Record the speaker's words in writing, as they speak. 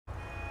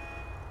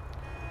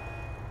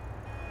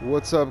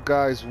What's up,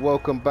 guys?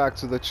 Welcome back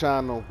to the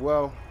channel.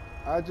 Well,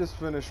 I just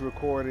finished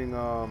recording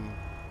the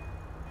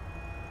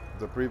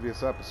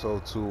previous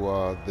episode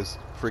to this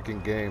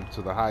freaking game,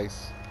 to the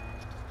heist.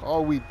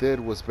 All we did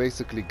was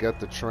basically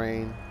get the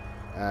train,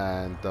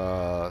 and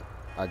I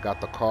got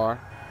the car,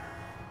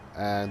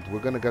 and we're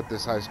gonna get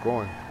this heist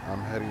going.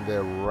 I'm heading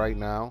there right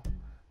now.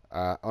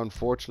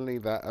 Unfortunately,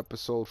 that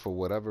episode, for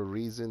whatever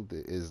reason,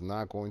 is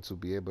not going to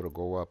be able to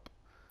go up,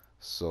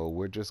 so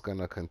we're just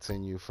gonna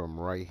continue from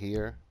right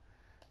here.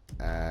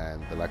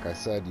 And like I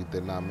said, you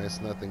did not miss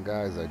nothing,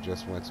 guys. I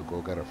just went to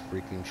go get a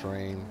freaking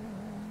train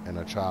and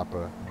a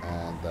chopper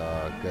and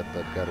get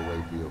the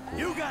getaway vehicle.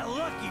 You got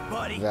lucky,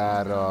 buddy.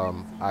 That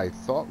I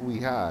thought we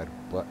had,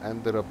 but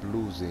ended up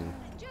losing.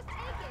 Just take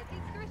it.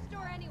 It's thrift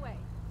store anyway.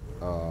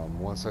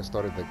 Once I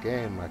started the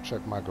game, I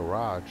checked my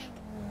garage,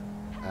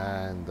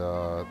 and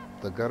the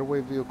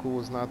getaway vehicle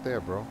was not there,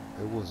 bro.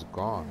 It was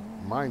gone.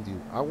 Mind you,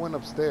 I went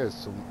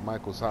upstairs to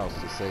Michael's house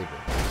to save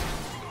it.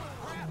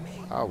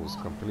 I was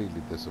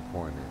completely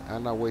disappointed,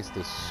 and I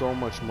wasted so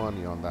much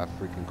money on that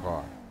freaking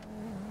car.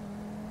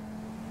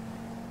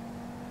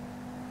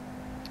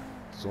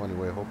 So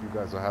anyway, hope you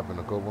guys are having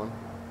a good one,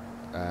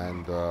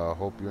 and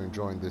hope you're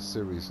enjoying this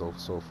series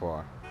so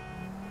far.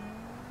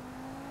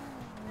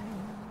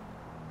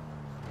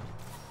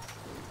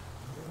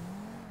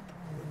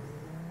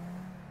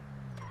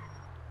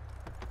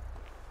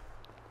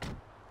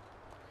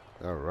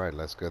 All right,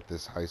 let's get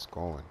this heist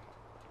going.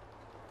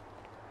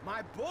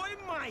 My boy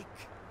Mike.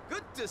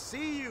 Good to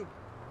see you.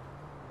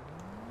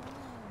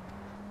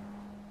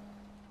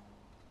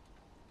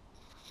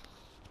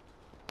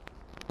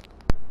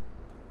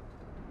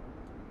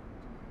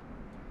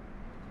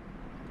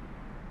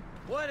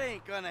 What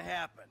ain't gonna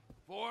happen?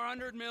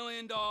 $400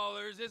 million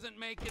isn't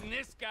making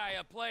this guy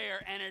a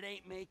player, and it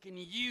ain't making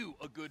you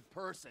a good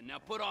person. Now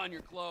put on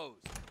your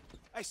clothes.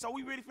 Hey, so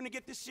we ready finna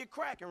get this shit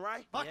cracking,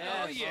 right?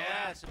 Yes,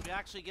 Yes, if you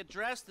actually get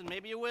dressed, then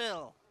maybe you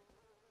will.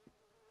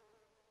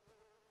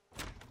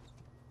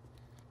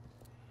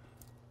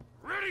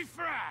 Ready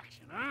for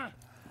action, huh?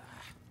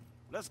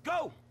 Let's go.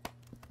 All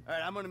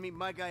right, I'm gonna meet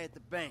my guy at the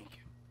bank.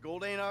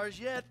 Gold ain't ours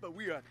yet, but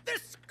we are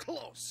this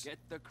close. Get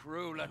the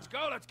crew. Let's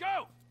go, let's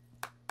go!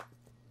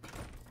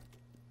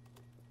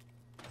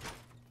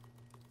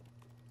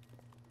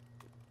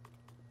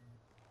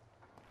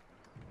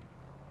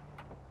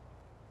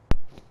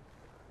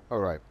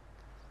 Alright,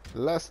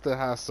 Lester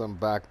has some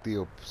back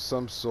deal,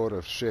 some sort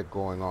of shit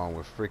going on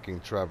with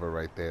freaking Trevor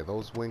right there.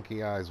 Those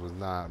winky eyes was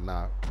not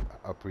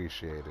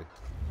appreciated.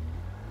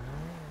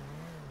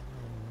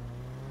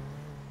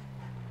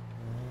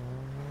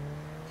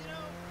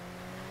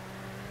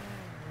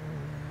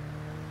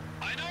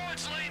 I know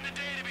it's late in the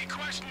day to be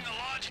questioning the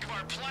logic of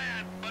our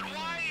plan, but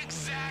why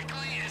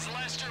exactly is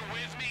Lester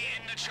with me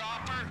in the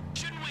chopper?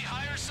 Shouldn't we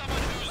hire someone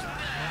who's,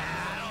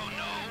 I don't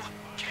know,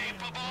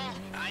 capable?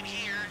 I'm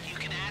here, you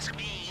can ask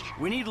me.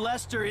 We need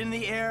Lester in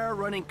the air,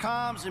 running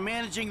comms and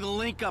managing the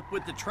link up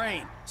with the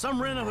train. Some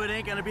rent-a-hood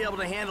ain't gonna be able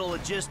to handle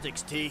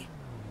logistics, T.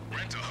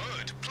 Rent a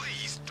hood,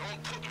 please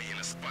don't put me in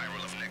a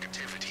spiral of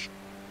negativity.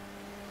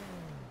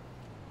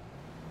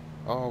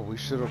 Oh, we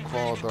should have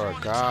called our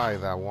guy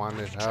that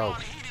wanted help.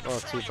 Oh,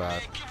 too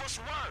bad. Give us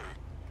word.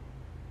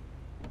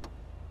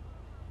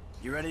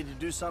 You ready to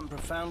do something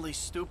profoundly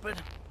stupid?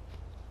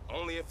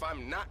 Only if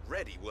I'm not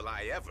ready will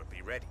I ever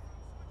be ready.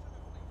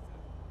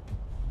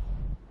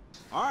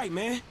 All right,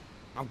 man.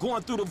 I'm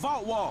going through the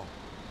vault wall.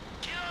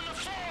 Get on the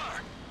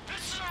floor!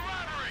 This is a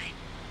robbery!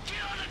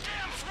 Get on the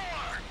damn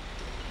floor!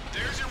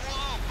 There's your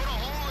wall, put a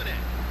hole in it!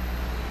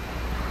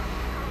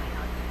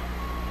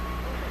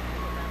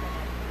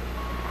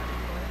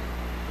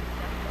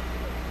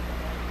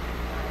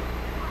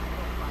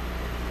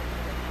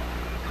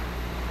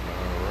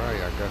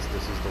 Alright, I guess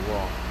this is the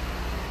wall.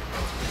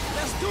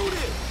 Let's do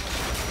this.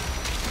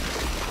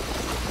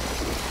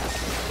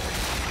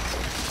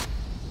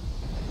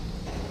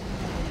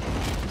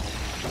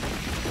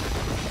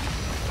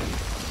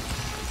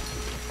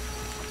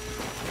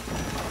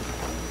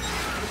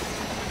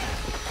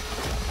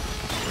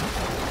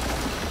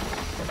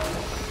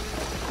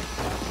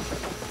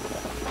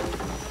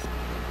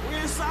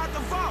 We're inside the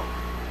vault.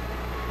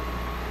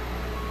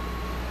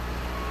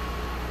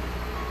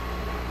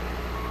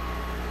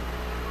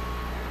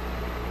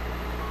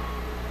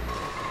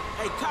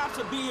 Hey, cops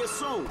will be here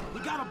soon. We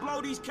gotta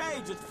blow these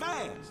cages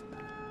fast.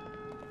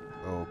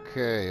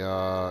 Okay,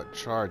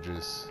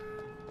 charges.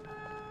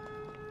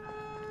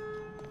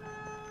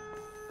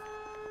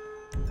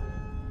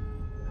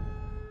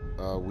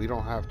 We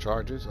don't have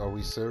charges. Are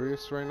we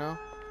serious right now?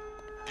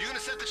 You gonna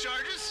set the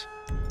charges?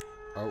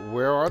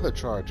 Where are the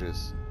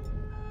charges?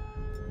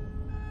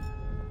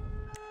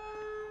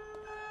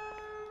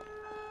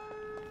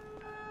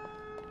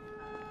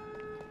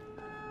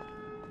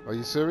 Are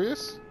you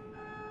serious?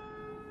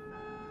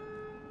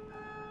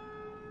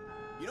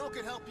 You know who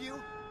can help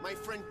you? My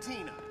friend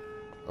Tina.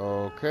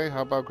 Okay,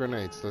 how about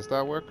grenades? Does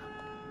that work?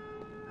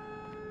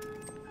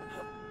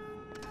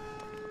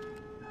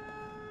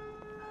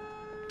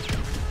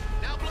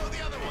 Now blow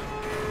the other one.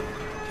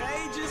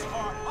 Cages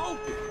are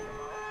open.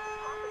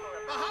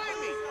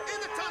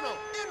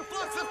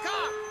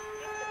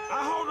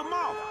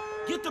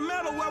 Get the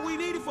metal where we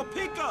need it for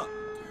pickup.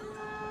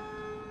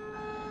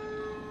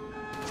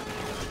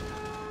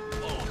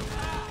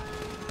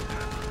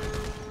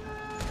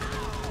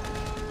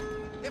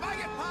 If I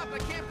get popped, I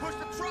can't push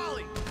the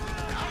trolley.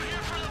 Out here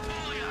for the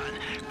bullion.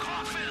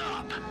 Cough it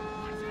up.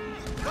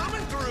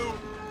 Coming through.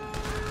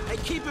 Hey,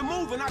 keep it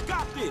moving. I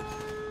got this.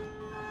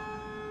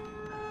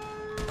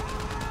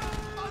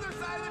 Other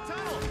side of the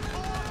tunnel.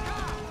 Pull up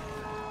top.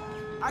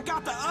 I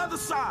got the other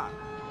side.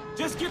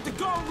 Just get the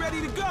gold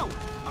ready to go.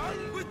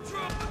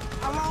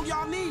 How long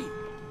y'all need?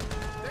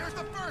 There's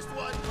the first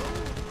one.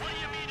 What do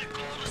you mean the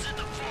gold is in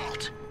the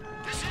vault?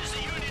 This is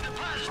the Union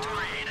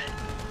Depository, ain't it?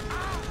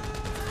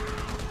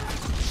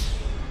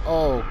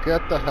 Oh,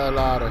 get the hell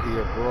out of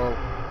here, bro.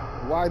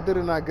 Why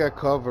didn't I get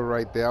cover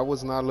right there? I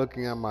was not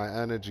looking at my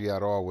energy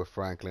at all with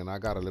Franklin. I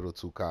got a little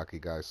too cocky,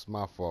 guys. It's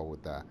my fault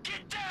with that.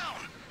 Get down!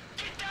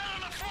 Get down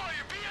on the floor,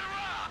 you're being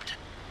robbed!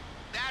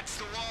 That's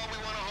the wall we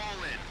want to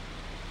hole in.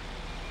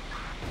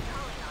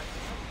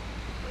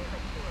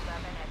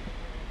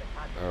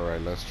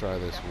 Alright, let's try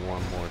this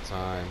one more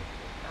time.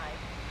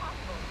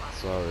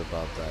 Sorry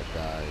about that,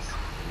 guys.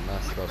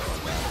 Messed up on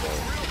that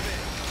hole.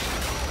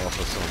 Off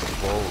of some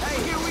bolts. Hey,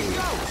 here we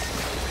go.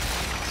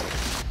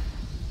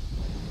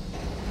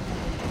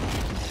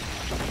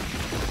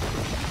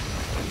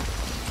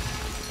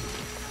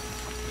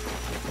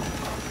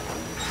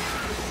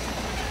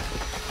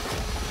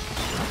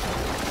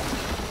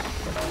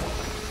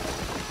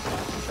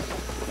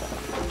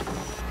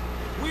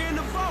 We're in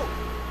the vault.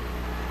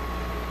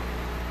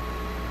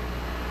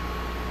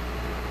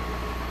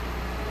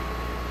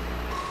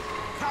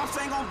 Cops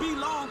ain't gonna be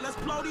long. Let's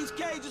blow these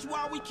cages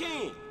while we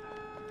can.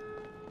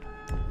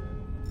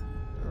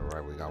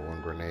 Alright, we got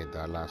one grenade.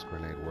 That last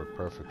grenade worked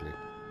perfectly.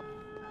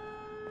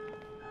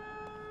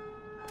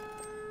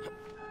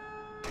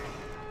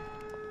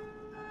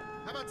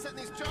 How about setting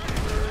these charges,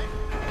 all right?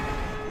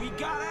 We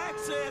got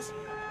access.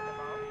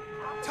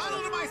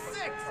 Tunnel to my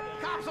 6.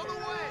 Cops on the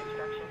way.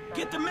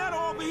 Get the metal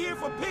over here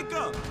for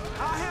pickup.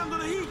 I'll handle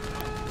the heat.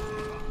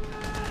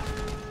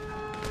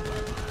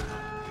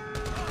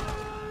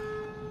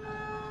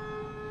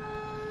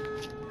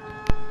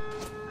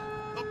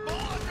 The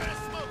ball's gonna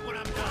smoke when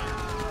I'm done.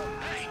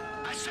 Hey,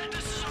 I said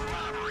this is a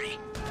robbery.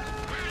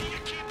 Where do you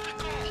keep the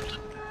gold?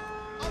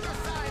 Other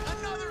side,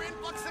 another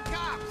influx of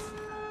cops.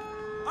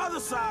 Other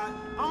side,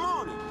 I'm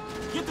on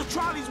it. Get the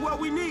trolleys where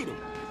we need them.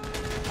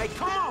 Hey,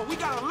 come on, we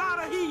got a lot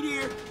of heat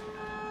here.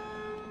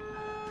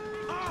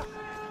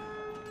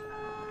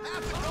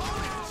 Have to go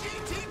in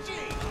GTG.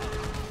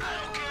 I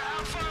don't care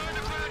how far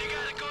underground you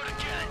gotta go to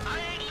get it. I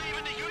ain't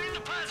leaving the Union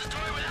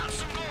Depository without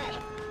some gold.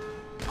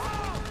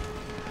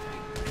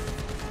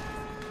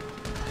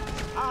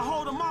 I'll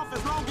hold them off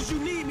as long as you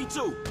need me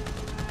to.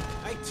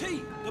 Hey,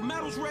 T, the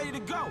metal's ready to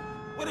go.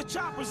 Where the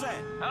choppers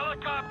at?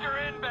 Helicopter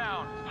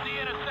inbound. See you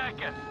in a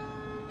second.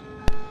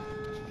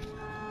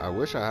 I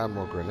wish I had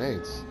more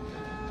grenades.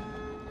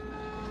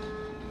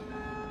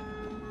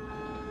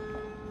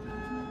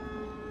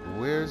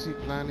 Where is he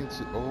planning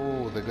to?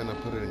 Oh, they're gonna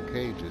put it in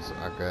cages.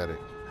 I got it.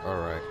 All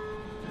right.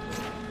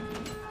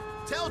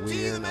 Tell T We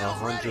the in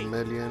metal's 100 ready.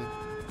 million.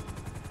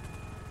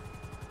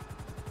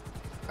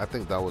 I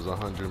think that was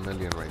 100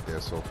 million right there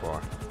so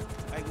far.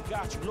 Hey, we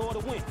got you. Lower the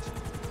winch.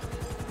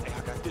 Hey, I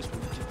got this one.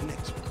 Get the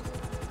next one.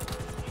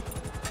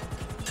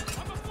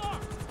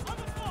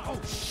 Oh,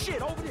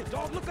 shit. Over there,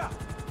 dog. Look out.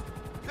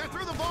 They're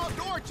through the vault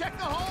door. Check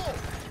the hole.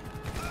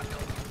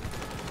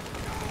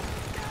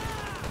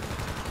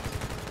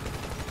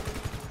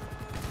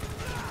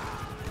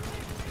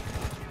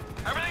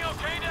 Everything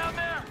okay down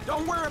there?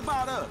 Don't worry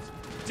about us.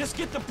 Just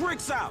get the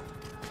bricks out.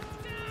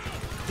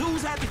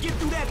 Dudes had to get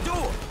through that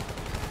door.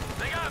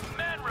 They got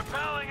men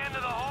rappelling into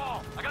the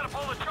hall. I gotta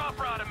pull the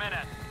chopper out a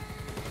minute.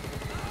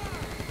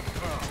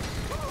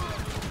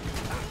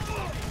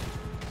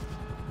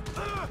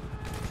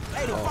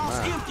 Hey, the vault's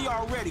man. empty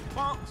already,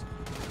 punks.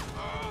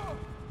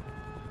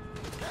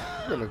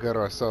 We're gonna get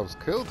ourselves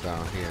killed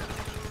down here.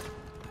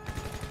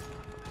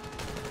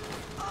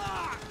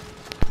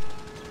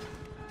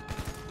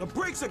 The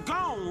bricks are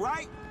gone,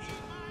 right?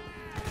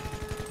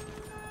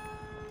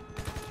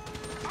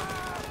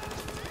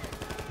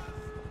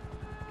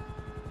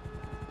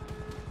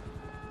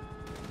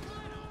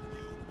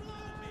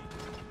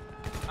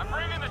 I'm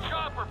bringing the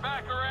chopper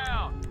back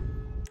around.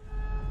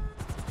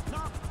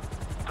 No.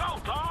 Go,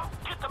 dog.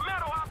 Get the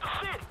metal out the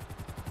city.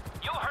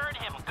 You heard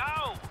him.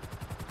 Go.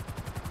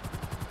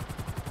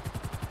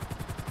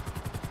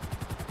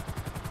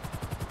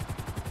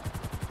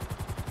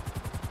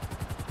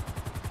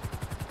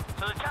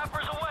 So the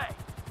chopper's away.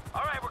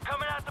 All right,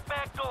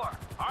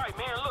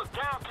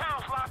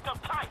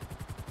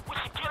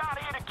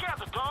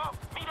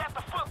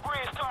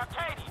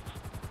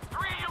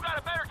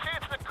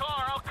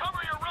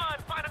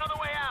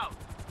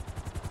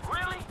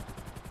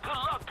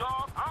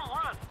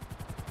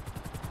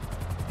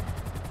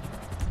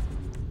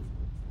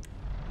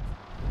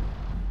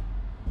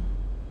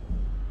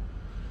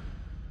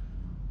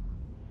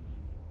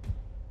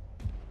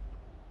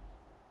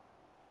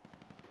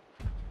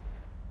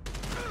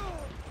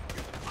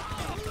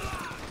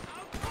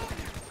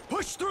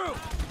 through!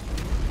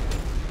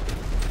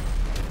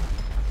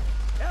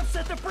 F's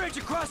at the bridge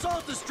across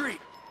Alta Street!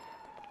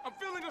 I'm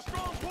feeling a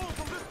strong pull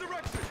from this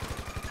direction.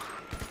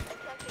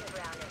 Attempting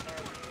ground and air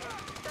units.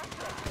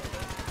 Suspect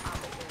engaging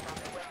officers on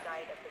the west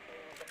side of the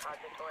Union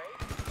Depository.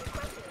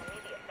 Requesting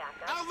immediate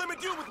backup. I'll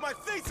limit you with my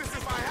thesis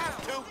if I have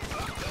to.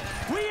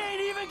 We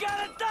ain't even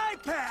got a die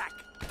pack!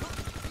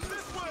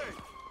 This way!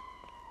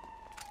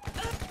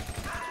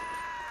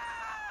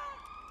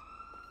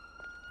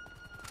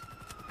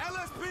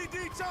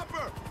 LSPD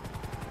chopper!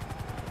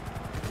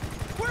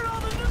 Where'd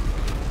all the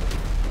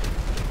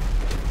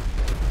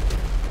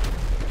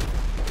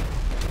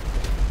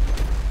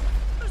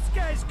These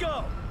guys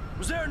go?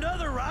 Was there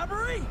another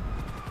robbery?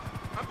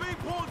 I'm being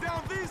pulled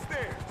down these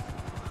stairs.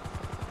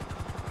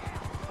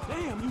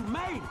 Damn, you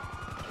made it.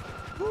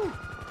 Whew.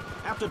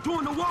 After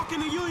doing the walk in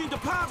the Union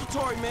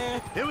Depository,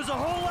 man. It was a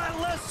whole lot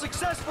less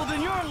successful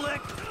than your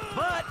lick,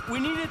 but we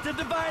needed to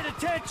divide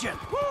attention.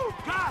 Woo!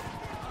 Got it!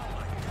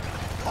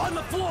 On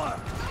the floor!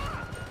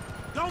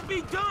 Don't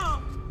be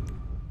dumb!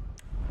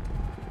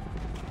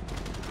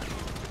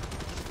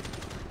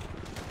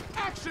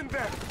 Action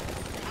then!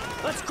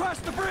 Let's cross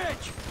the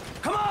bridge!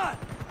 Come on!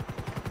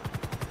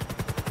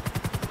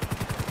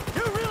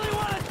 You really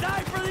want to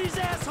die for these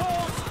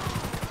assholes?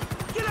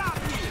 Get out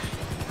of here!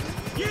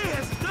 Yeah,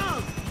 it's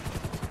done!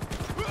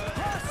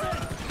 Pass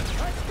it!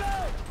 Let's go!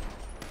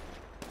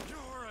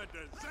 You're a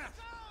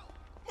disaster!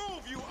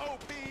 Move, you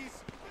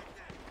OPs!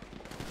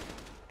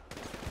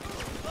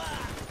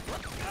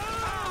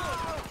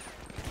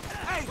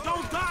 Hey,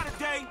 don't die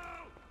today!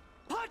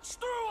 Punch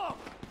through them!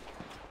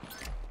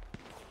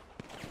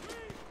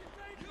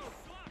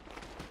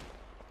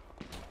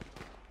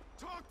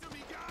 Talk to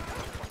me, guys!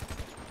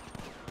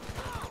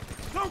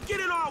 Don't get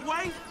in our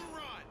way!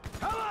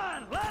 Come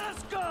on, let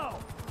us go!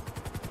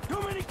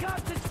 Too many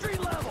cops at street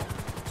level!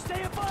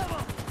 Stay above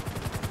them!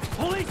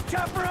 Police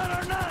chopper on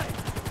our 9!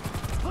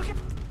 Look at...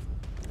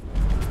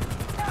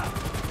 Out!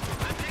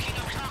 I'm picking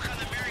up talk on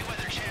the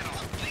Merryweather channel.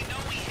 They know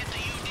we hit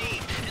the UD,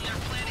 and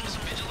they're planning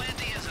some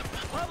vigilanteism.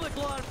 Public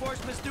law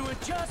enforcement's doing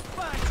just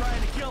fine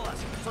trying to kill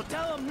us, so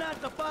tell them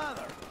not to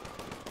bother.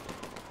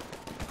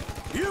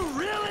 You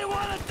really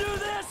want to do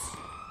this?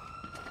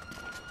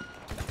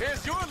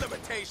 Here's your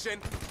limitation!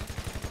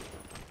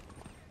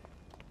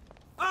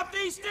 Up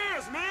these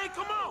stairs, man,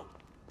 come on!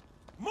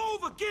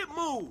 Move or get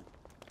moved!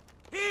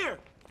 Here,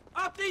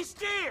 up these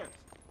stairs!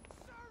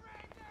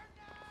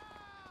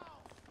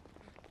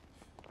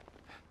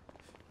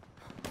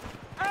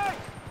 Hey,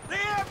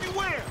 they're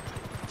everywhere!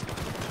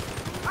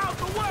 Out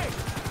the way!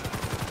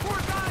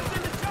 4 guys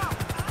in the top!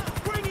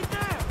 Bring it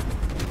down!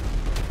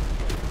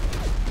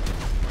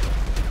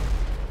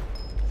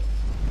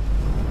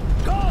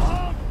 Go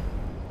home!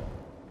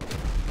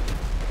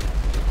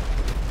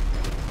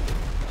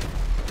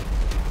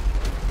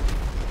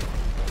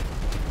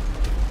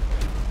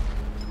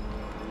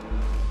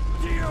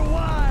 To your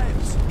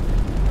wives!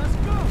 Let's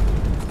go!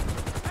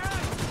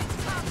 Hey,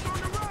 cops on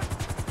the right!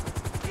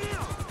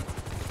 Here!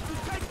 You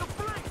take the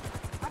flank!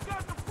 I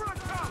got the front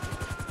cover!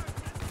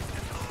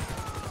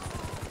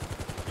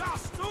 Y'all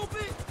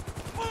stupid?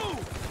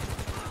 Move!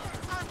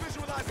 I'm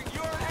visualizing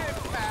your end,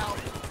 pal!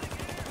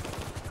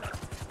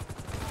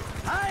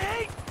 I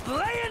ain't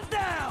laying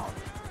down!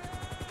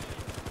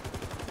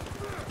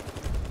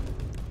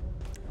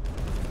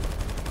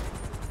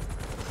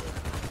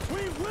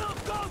 We will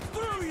go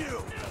through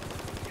you!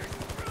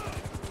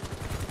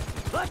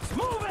 Let's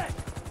move it!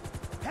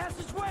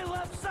 Passageway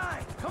left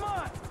side, come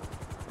on!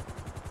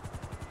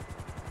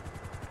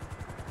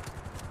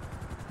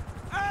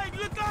 Hey,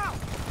 look out!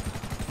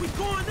 We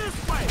going this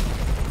way!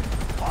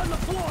 On the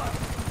floor!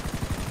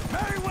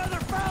 Merryweather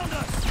found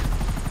us!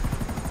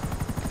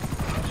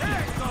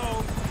 There it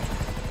goes!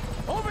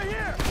 Over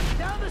here!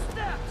 Down the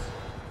steps!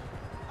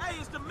 Hey,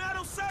 is the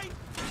metal safe?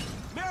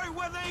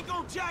 Merryweather ain't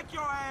gonna jack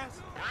your ass!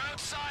 We're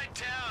outside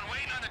town,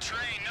 waiting on the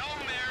train. No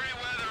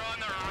Merryweather on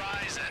the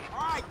horizon.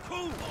 Alright,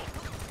 cool!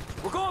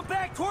 We're going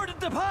back toward the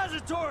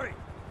depository!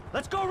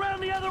 Let's go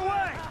around the other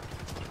way!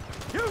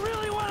 You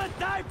really want to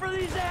die for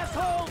these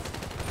assholes?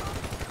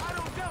 I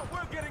don't doubt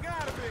we're getting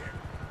out of here!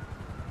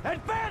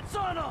 Advance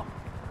on them!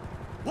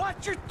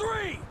 Watch your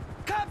 3!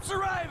 Cops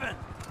arriving!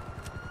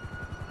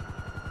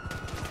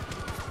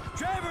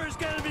 Trevor's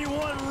gonna be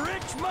one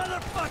rich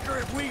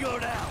motherfucker if we go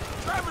down!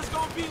 Trevor's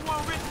gonna be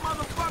one rich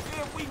motherfucker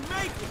if we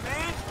make it,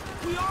 man!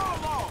 We all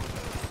lost!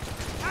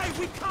 Hey,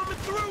 we coming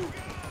through!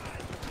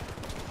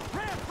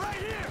 Ramp right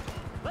here!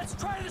 Let's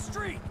try the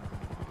street!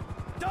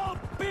 Don't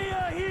be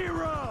a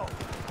hero!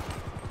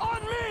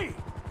 On me!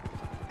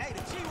 Hey,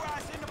 the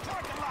G-Ride's in the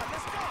parking lot,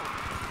 let's go!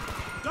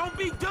 Don't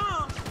be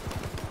dumb!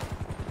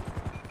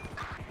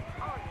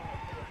 All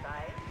units be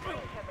advised. 3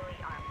 heavily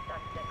armed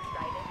suspects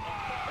sighted and 2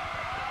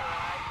 suspects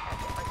arrived at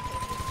the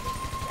Arcadian.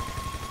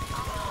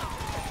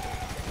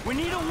 We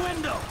need a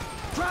window!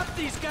 Drop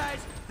these guys,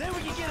 then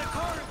we can get a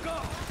car to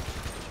go!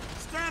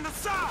 Stand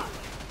aside!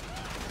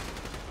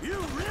 You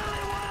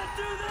really want to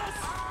do this?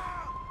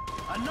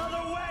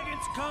 Another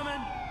wagon's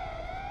coming!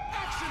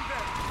 Action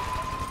then!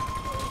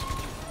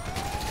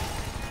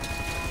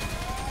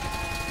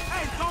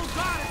 Hey, don't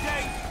die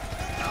today!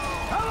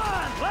 Come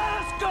on, let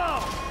us go!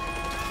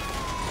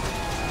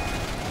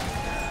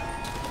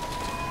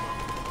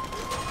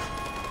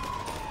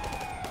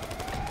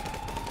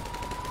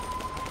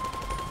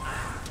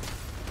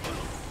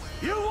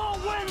 You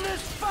won't win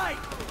this fight!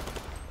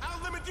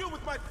 I'll limit you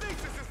with my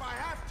thesis if I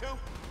have to!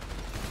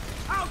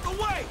 Out the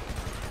way!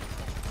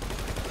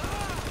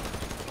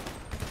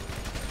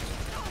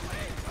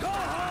 Go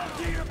home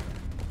to your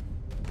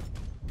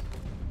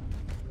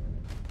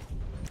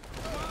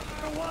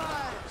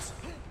wives!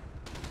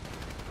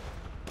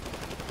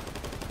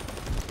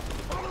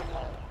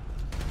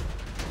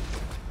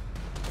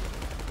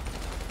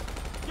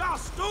 Y'all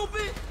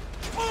stupid?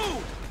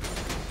 Move!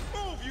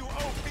 Move, you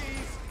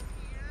OPs!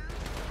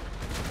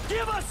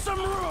 Give us some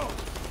room!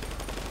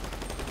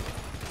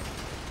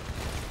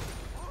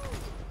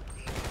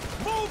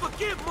 Move or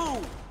get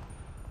moved!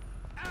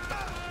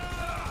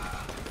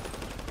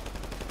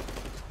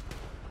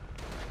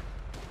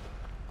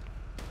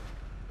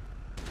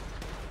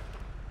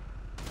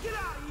 Get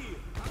out of here!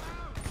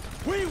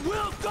 We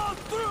will go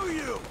through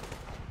you!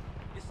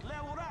 It's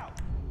leveled out.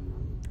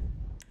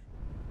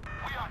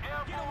 We are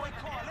airborne. Getaway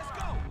car, let's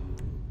go!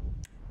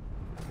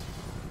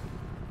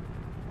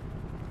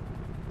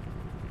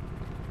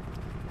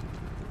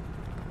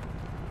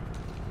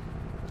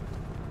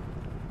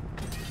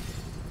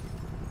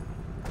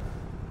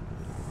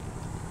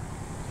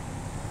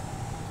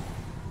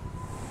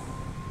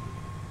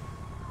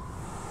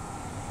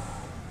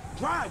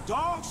 Drive,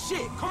 dog!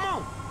 Shit, come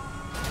on!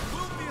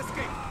 Move the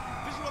escape!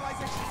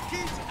 Visualization is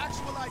key to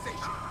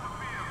actualization!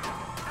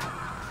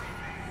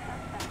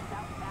 Suspect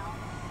southbound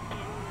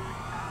in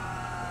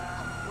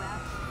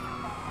west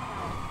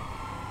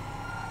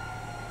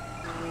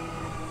Hill.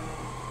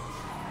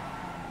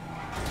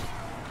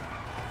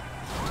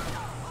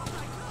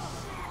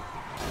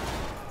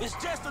 It's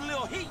just a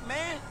little heat,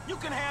 man! You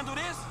can handle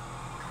this!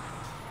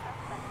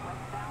 Suspect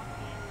westbound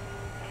in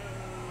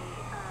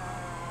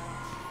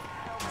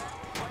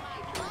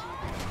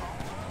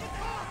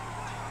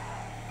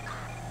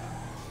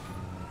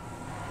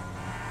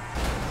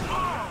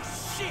Oh,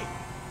 shit!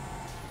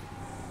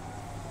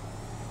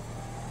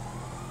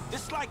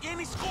 It's like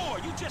any score,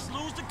 you just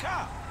lose the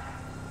cop.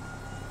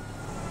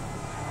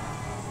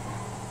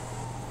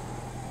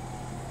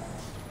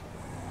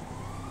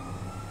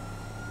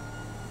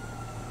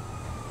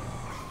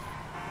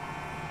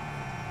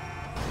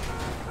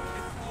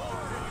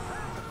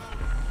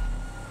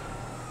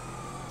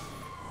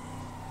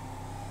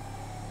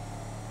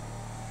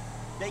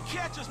 They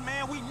catch us,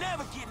 man, we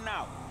never getting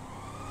out.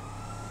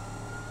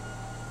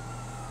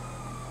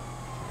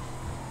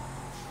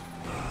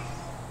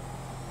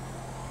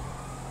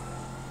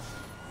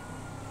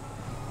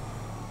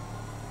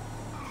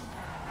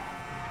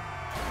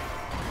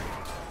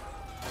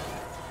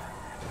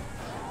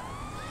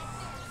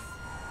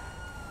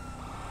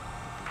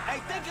 Hey,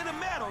 think of the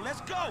medal.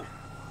 Let's go.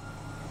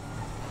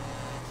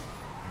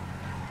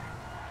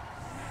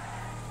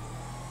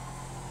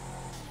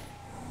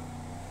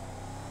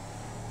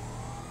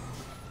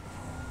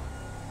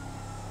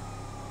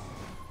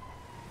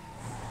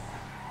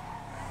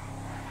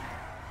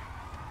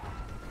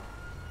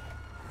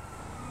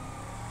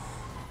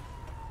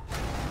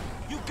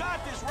 You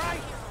got this,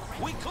 right?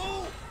 We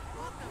cool?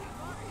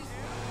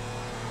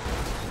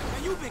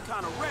 Man, you been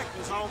kind of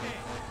reckless, homie.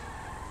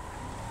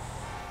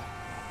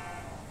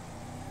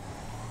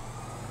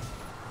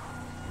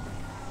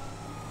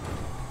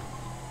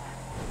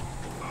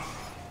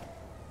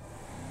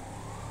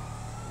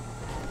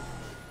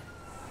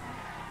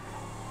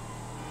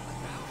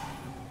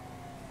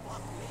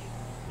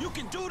 You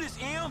can do this,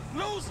 Em.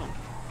 Lose him.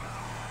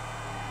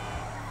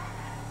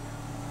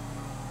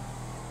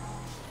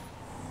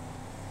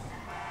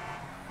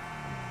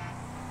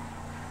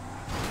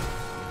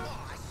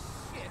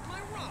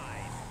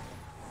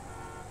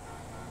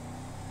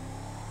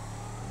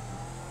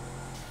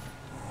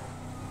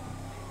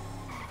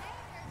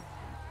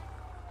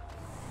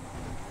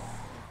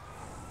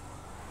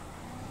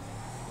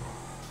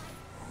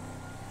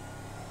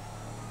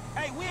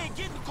 Hey, we ain't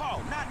getting the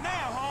call. Not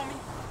now, homie.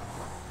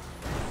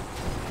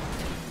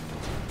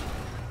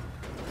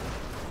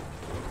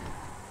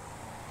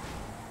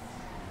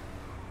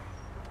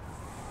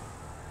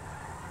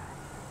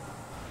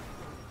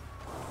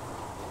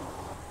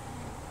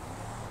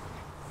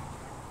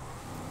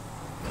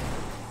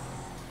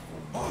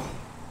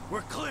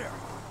 We're clear.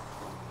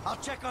 I'll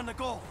check on the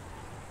goal.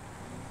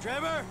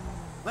 Trevor,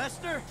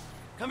 Lester,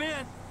 come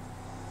in.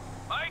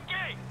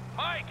 Mikey!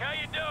 Mike, how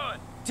you doing?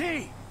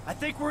 T, I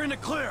think we're in the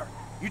clear.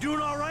 You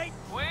doing all right?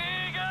 We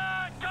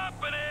got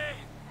company!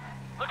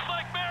 Looks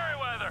like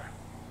Merryweather.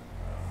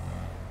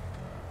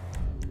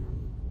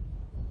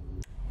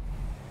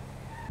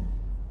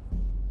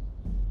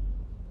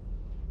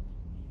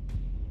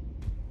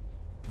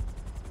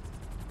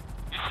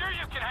 You sure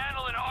you can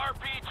handle an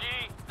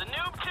RPG? The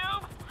noob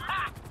tube?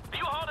 Ha!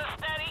 You hold it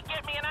steady,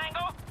 get me an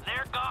angle,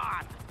 they're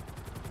gone.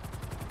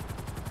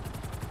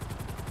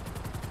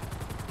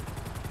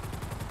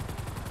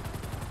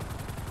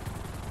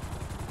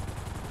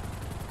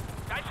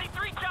 I see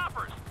 3 choppers.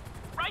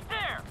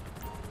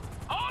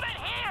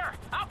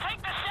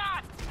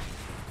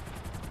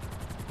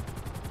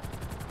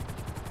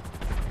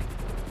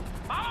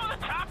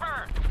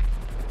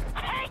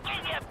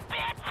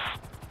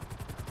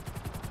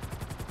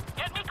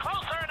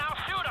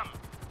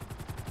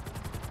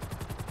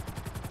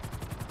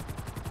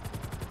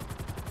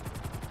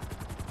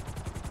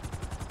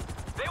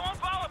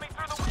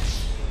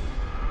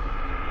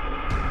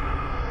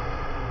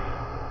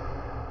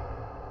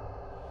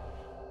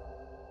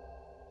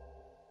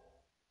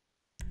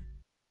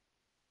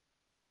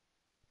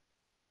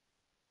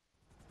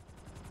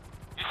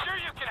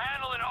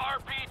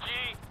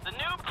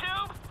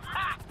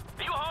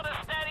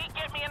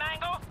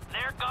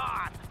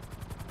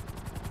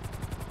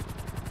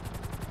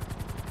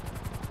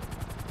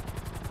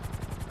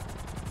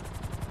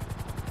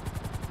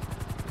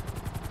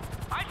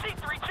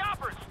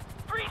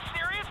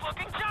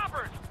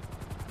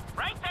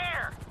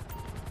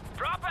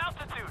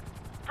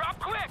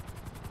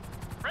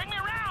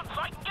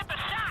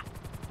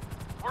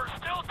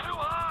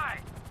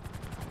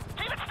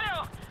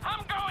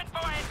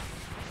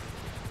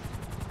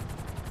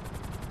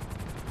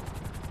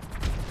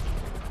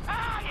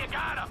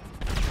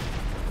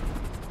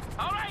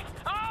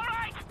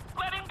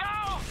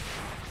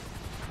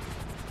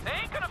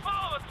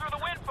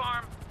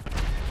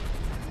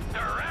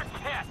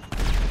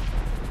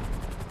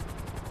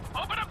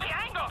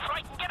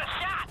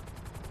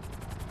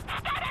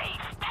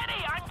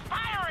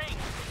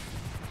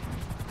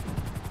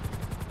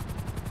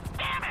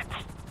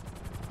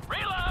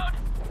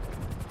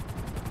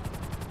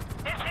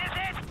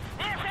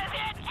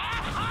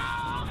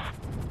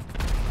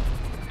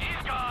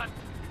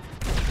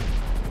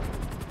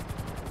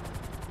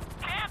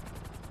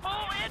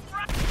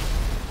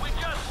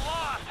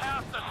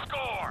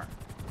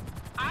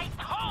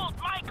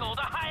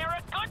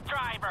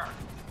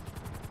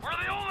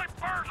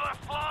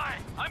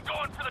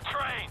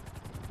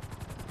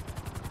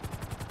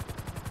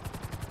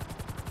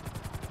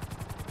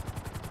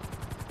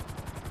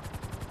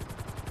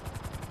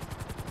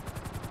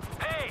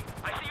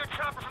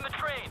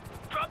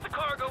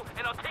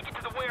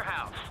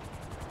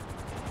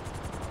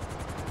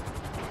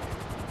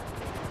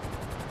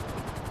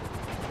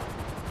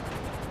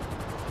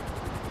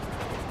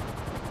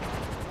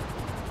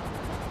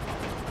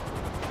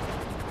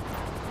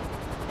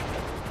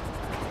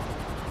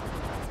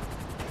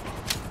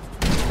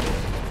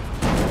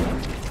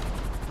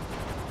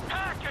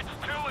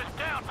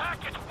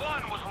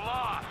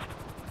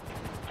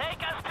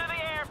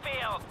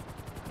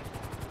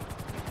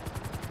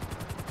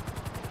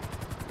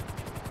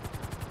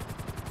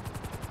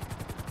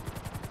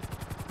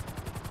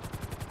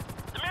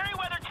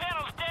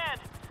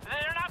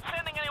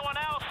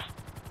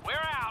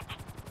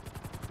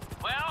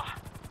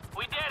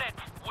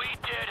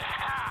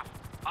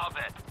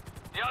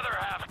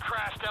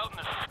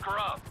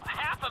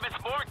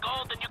 more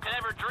gold than you could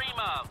ever dream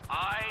of.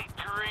 I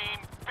dream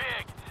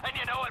big. And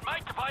you know, it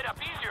might divide up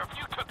easier if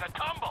you took a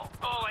tumble,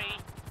 bully.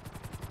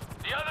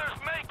 The others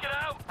make it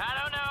out? I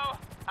don't know.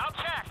 I'll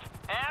check.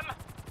 M?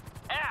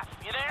 F,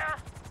 you there?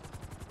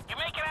 You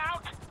make it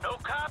out? No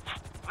cops?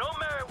 No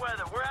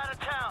Merriweather. We're out of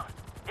town.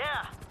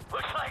 Yeah,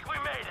 looks like we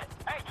made it.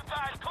 Hey, you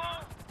guys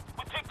cool?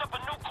 We picked up a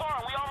new car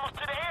and we almost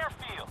to the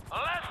airfield.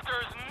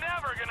 Lester's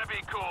never gonna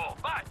be cool,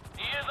 but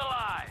he is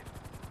alive.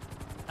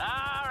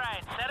 All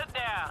right, set it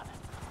down.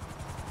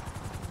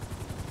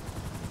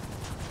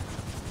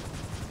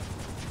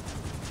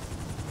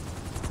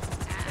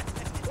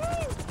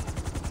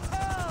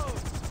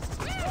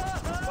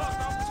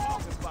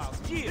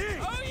 Yeah.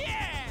 Oh,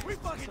 yeah! We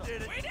fucking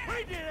did it. We did it.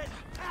 We did it.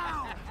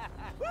 Ow.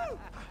 Woo.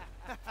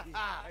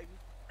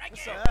 Right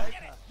here.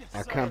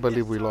 I can't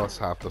believe we lost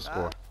half the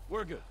score.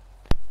 We're good.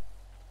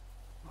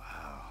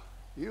 Wow.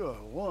 You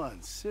are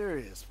one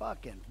serious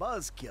fucking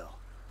buzzkill.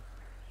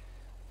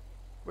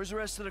 Where's the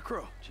rest of the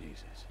crew?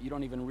 Jesus, you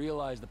don't even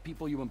realize the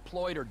people you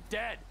employed are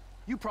dead.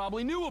 You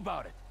probably knew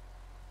about it.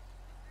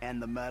 And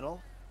the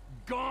medal?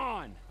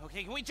 Gone.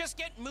 Okay, can we just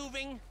get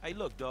moving? Hey,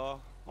 look,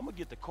 dawg. I'm gonna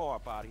get the car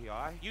up out of here,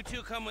 all right? You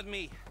two come with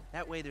me.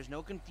 That way there's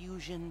no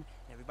confusion.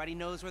 Everybody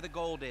knows where the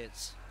gold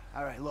is.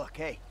 All right, look,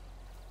 hey.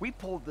 We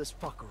pulled this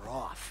fucker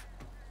off.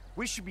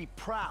 We should be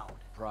proud.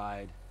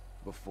 Pride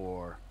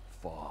before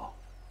fall.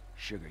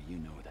 Sugar, you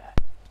know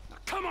that. Now,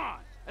 come on!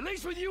 At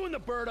least with you and the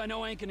bird, I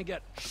know I ain't gonna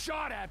get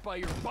shot at by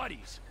your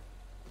buddies.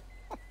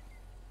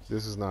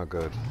 This is not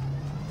good.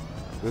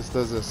 This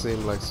doesn't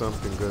seem like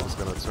something good is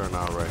gonna turn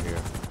out right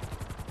here.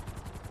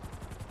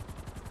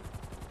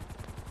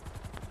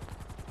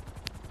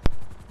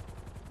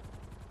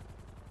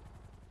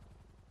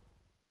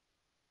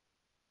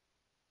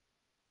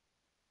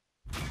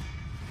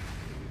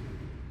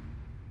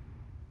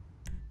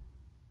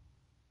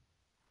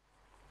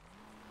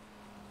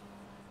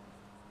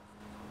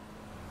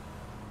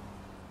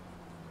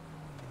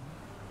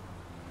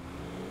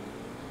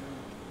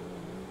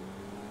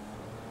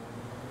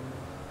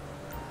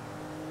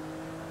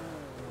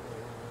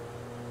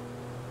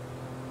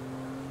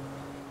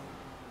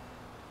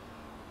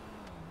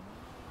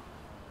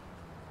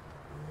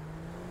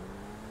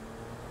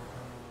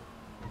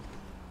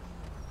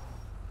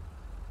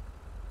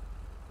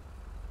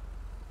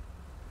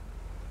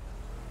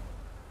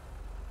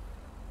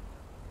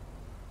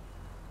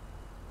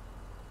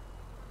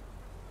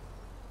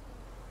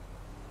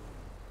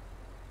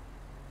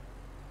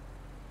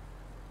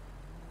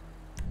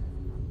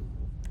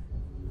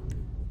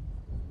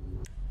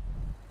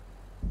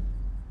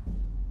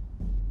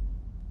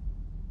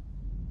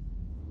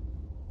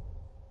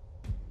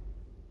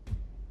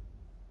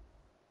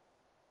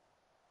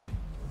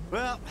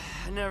 Well,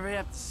 I never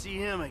have to see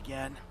him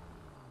again.